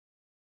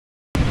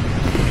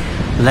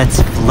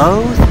Let's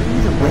flow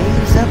through the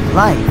waves of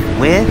life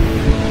with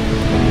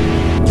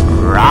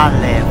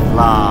ROLLY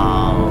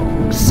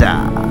Vlogs.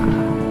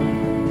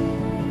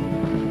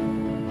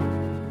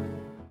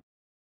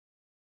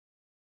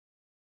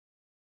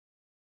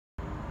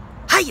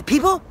 Hiya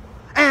people,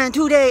 and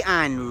today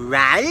on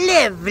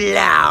ROLLY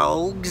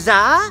Vlogs,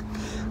 I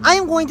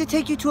am going to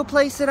take you to a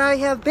place that I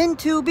have been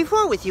to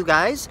before with you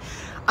guys.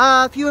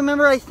 If you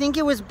remember, I think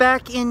it was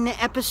back in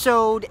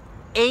episode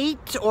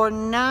 8 or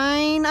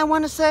 9, I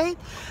want to say,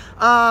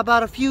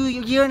 about a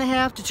year and a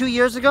half to 2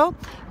 years ago.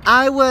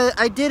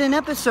 I did an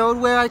episode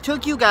where I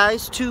took you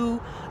guys to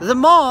the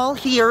mall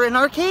here in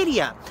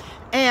Arcadia,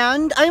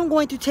 and I'm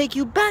going to take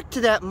you back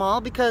to that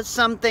mall because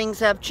some things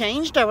have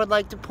changed, I would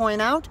like to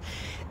point out,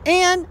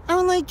 and I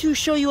would like to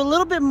show you a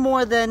little bit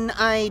more than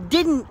I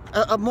didn't,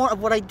 more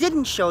of what I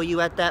didn't show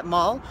you at that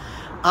mall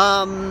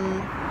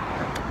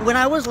when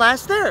I was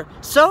last there.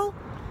 So,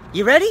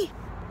 you ready?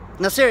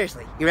 No,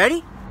 seriously, you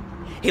ready?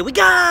 Here we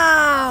go!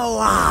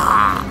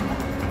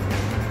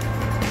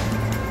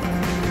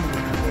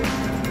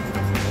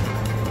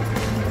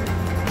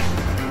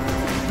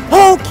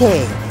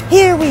 Okay,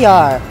 here we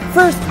are.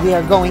 First, we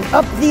are going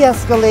up the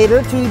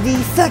escalator to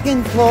the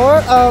second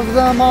floor of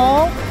the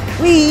mall.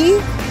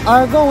 We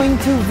are going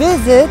to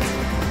visit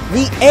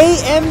the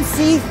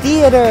AMC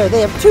Theater.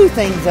 They have two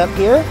things up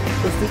here.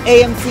 It's the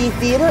AMC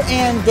Theater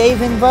and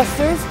Dave &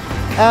 Buster's.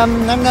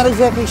 I'm not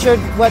exactly sure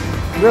what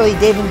really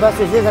Dave &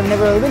 Buster's is. I've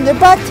never really been there,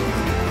 but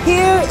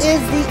here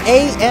is the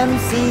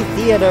AMC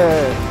Theater.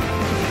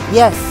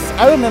 Yes,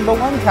 I remember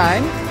one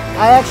time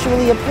I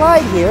actually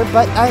applied here,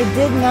 but I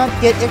did not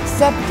get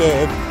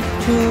accepted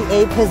to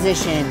a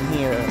position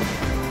here.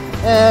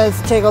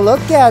 Let's take a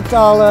look at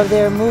all of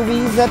their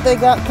movies that they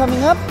got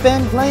coming up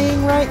and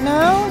playing right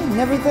now and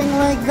everything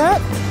like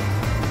that.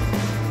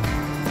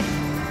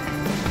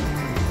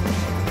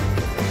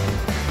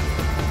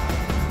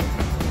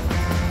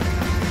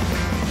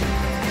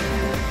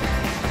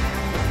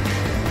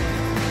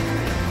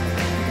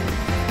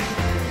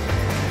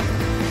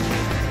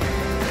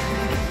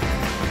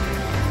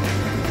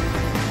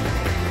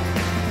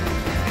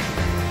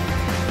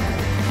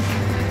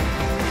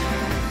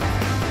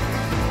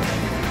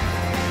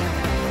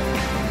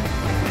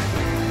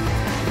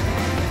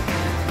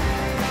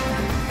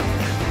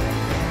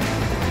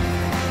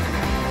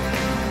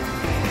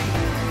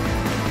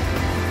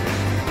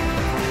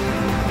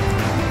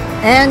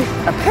 And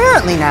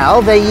apparently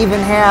now they even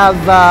have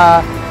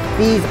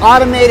these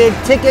automated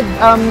ticket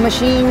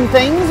machine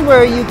things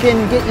where you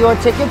can get your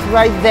tickets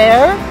right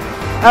there.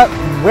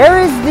 Where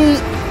is the...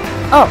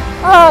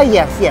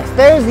 yes,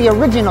 there's the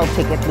original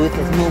ticket booth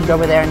that's moved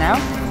over there now.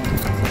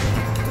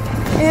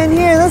 And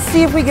here, let's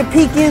see if we can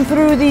peek in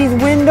through these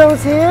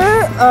windows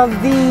here of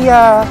the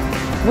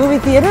movie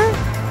theater.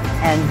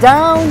 And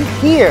down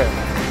here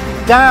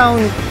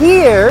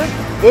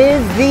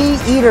is the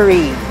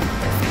eatery.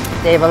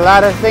 They have a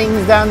lot of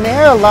things down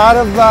there, a lot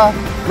of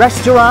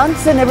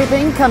restaurants and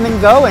everything come and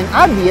go, and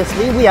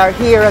obviously we are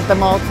here at the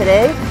mall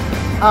today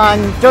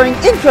during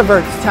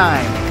introverts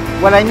time.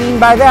 What I mean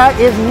by that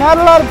is not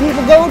a lot of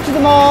people go to the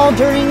mall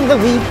during the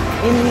week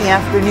in the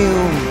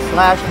afternoon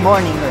 /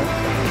 morning or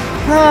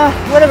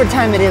whatever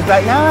time it is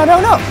right now, I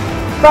don't know.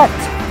 But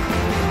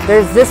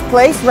there's this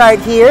place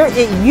right here.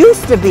 It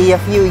used to be a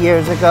few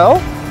years ago,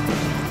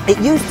 it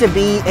used to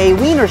be a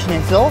Wiener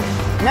Schnitzel.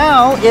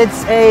 Now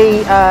it's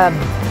a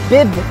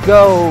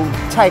Bib-Go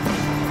type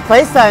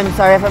place. I'm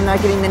sorry if I'm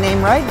not getting the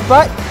name right,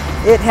 but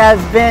it has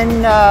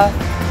been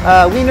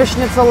Wiener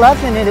Schnitzel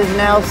left and it is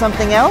now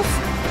something else.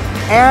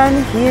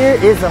 And here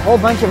is a whole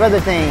bunch of other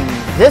things.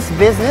 This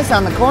business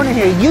on the corner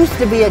here used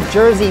to be at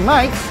Jersey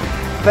Mike's,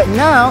 but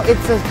now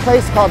it's a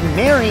place called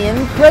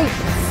Marion Crepes.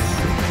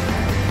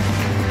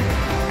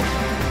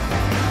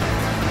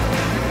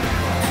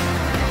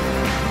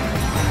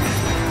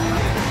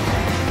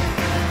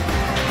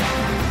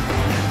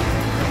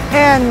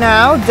 And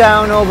now,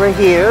 down over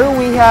here,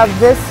 we have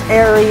this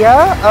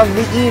area of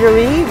the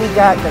eatery. We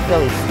got the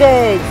Philly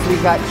steaks, we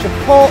got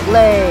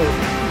Chipotle,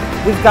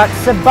 we've got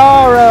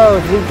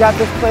Sbarro's, we've got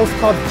this place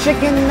called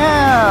Chicken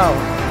Now.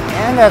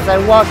 And as I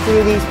walk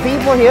through these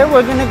people here,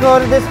 we're gonna go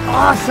to this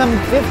awesome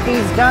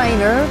 50s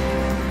diner,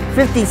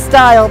 50s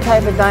style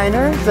type of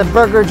diner. It's a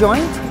burger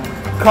joint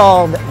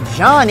called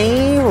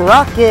Johnny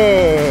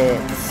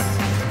Rockets.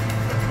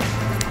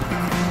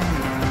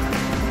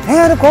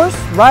 And of course,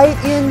 right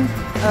in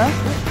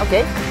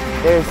okay,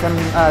 there's an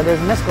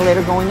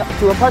escalator going up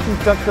to a parking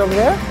structure over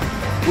there.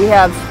 We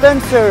have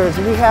Spencer's,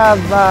 we have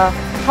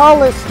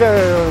Hollister,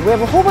 we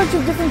have a whole bunch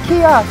of different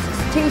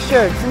kiosks,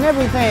 t-shirts and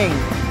everything.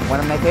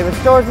 One of my favorite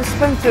stores is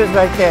Spencer's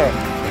right there.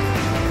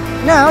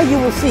 Now you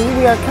will see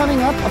we are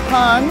coming up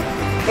upon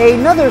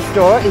another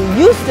store. It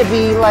used to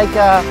be like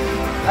an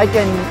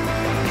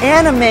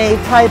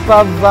anime type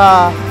of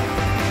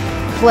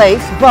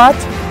place, but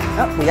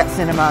we got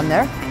cinema on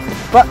there.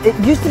 But it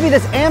used to be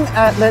this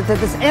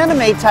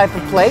anime type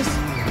of place,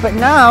 but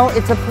now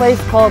it's a place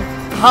called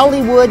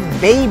Hollywood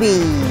Baby.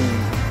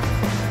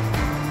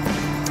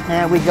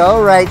 There we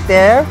go, right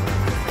there.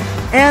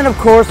 And of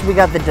course, we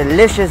got the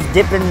delicious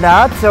Dippin'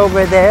 Dots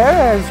over there,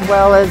 as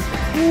well as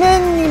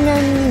many,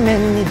 many,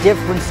 many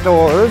different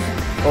stores.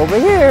 Over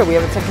here, we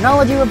have a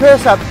technology repair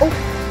shop. Oh.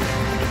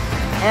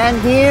 And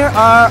here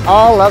are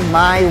all of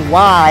my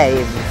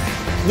wives.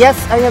 Yes,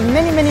 I have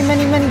many, many,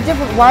 many, many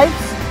different wives.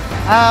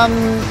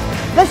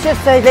 Let's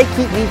just say they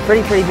keep me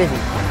pretty busy.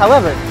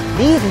 However,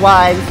 these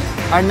wives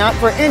are not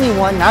for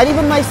anyone, not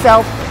even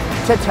myself,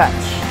 to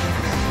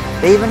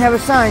touch. They even have a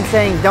sign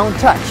saying, don't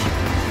touch.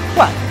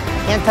 What?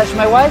 Can't touch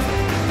my wife?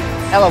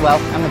 LOL,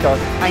 I'm a dork,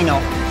 I know.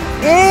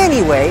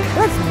 Anyway,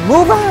 let's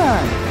move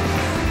on.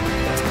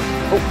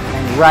 Oh,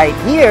 and right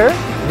here,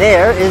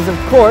 there is of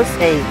course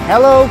a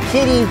Hello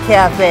Kitty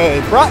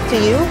Cafe brought to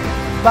you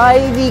by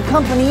the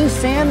company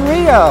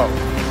Sanrio.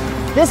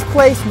 This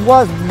place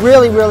was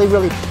really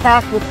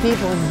packed with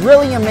people and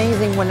really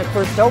amazing when it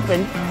first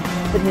opened,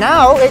 but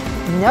now it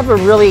never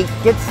really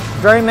gets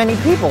very many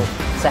people,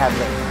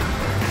 sadly.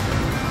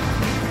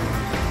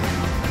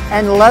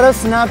 And let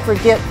us not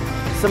forget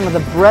some of the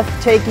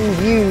breathtaking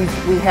views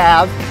we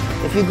have.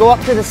 If you go up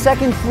to the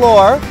second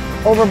floor,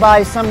 over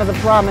by some of the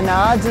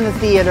promenades and the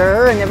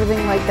theater and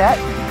everything like that,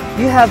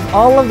 you have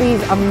all of these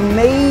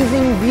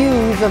amazing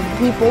views of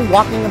people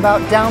walking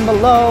about down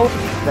below,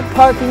 the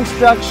parking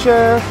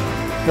structure,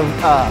 the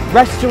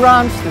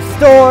restaurants, the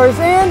stores,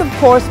 and of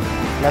course,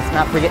 let's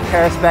not forget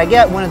Paris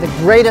Baguette, one of the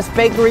greatest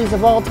bakeries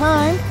of all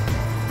time,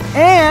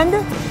 and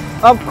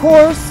of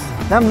course,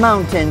 the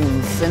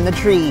mountains and the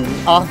trees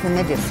off in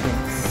the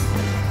distance.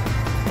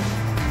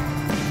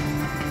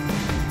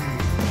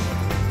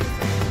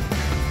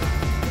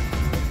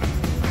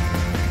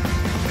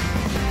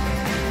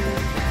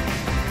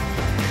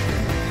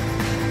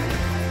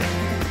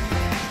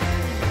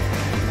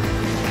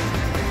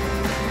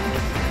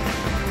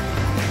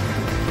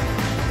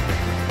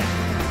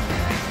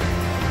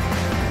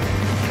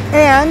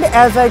 And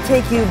as I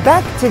take you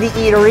back to the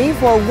eatery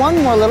for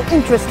one more little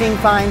interesting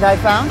find I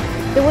found,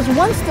 there was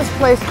once this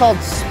place called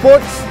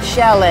Sports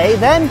Chalet,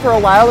 then for a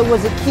while it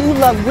was a Q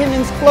Love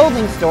women's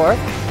clothing store,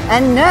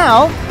 and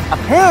now,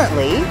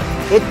 apparently,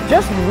 it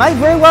just might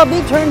very well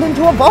be turned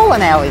into a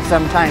bowling alley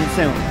sometime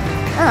soon.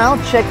 And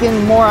I'll check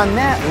in more on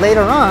that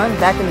later on,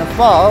 back in the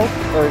fall,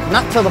 or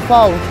not till the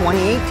fall of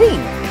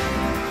 2018.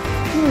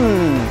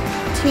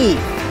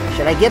 Teeth.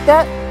 Should I get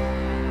that?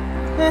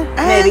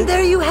 Maybe. And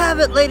there you have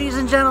it, ladies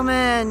and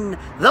gentlemen.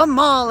 The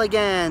mall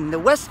again. The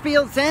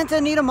Westfield Santa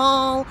Anita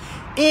Mall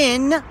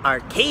in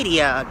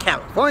Arcadia,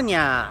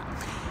 California.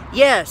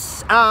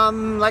 Yes,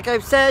 like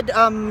I've said,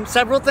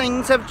 several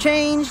things have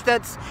changed.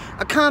 That's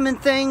a common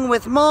thing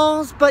with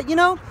malls, but you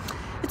know,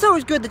 it's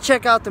always good to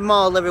check out the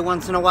mall every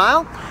once in a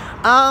while.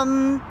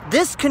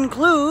 This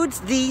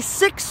concludes the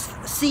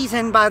 6th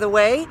season, by the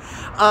way,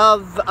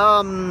 of,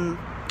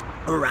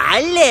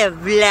 ROLLY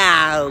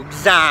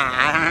Vlogs.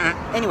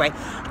 Anyway,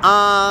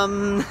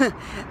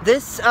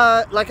 this,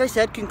 like I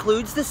said,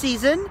 concludes the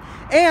season,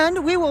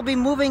 and we will be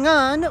moving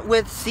on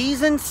with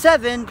season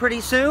 7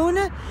 pretty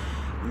soon.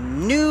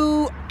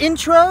 New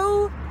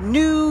intro,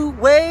 new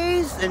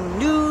ways, and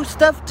new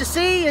stuff to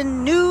see,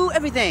 and new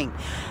everything.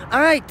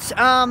 All right,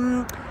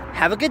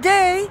 have a good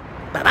day.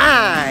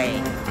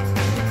 Bye-bye.